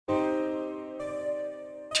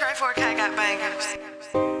Trey4K got bangers.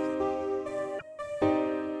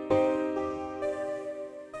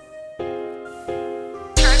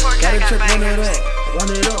 Gotta check run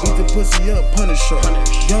it up, eat the pussy up, punish her.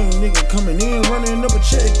 Young nigga coming in, running up a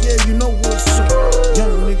check, yeah, you know what's up.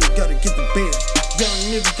 Young nigga gotta get the bands, young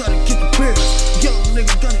nigga gotta get the bands, young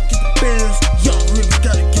nigga gotta get the bands, young nigga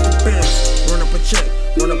gotta get the bands. Run up a check,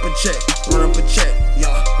 run up a check, run up a check,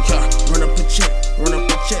 yeah, yeah. Run up a check, run up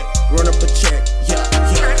a check, run up a check, yeah,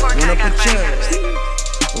 yeah. Run up a check,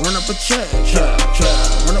 run up a check, yeah,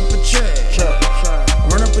 yeah. Run up a check,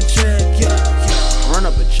 run up a check, yeah, yeah. Run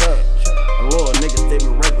up a check. Little niggas, they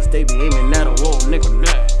be reckless, they be aiming at a little nigga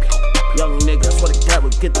neck. Young niggas, swear to God,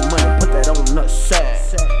 would get the money, put that on the sack.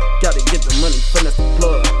 Gotta get the money, finish the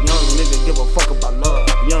plug. Young niggas give a fuck about love.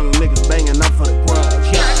 Young niggas banging up for the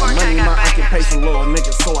grudge. Yeah, money my occupation, little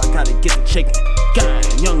niggas, so I gotta get the chicken. God,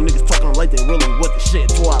 young niggas talking like they really with the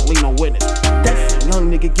shit, so I lean on witness. That's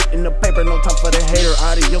young nigga getting the paper, no time for the hater.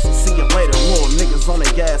 Adios, and see you later. Little niggas on the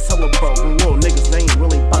gas.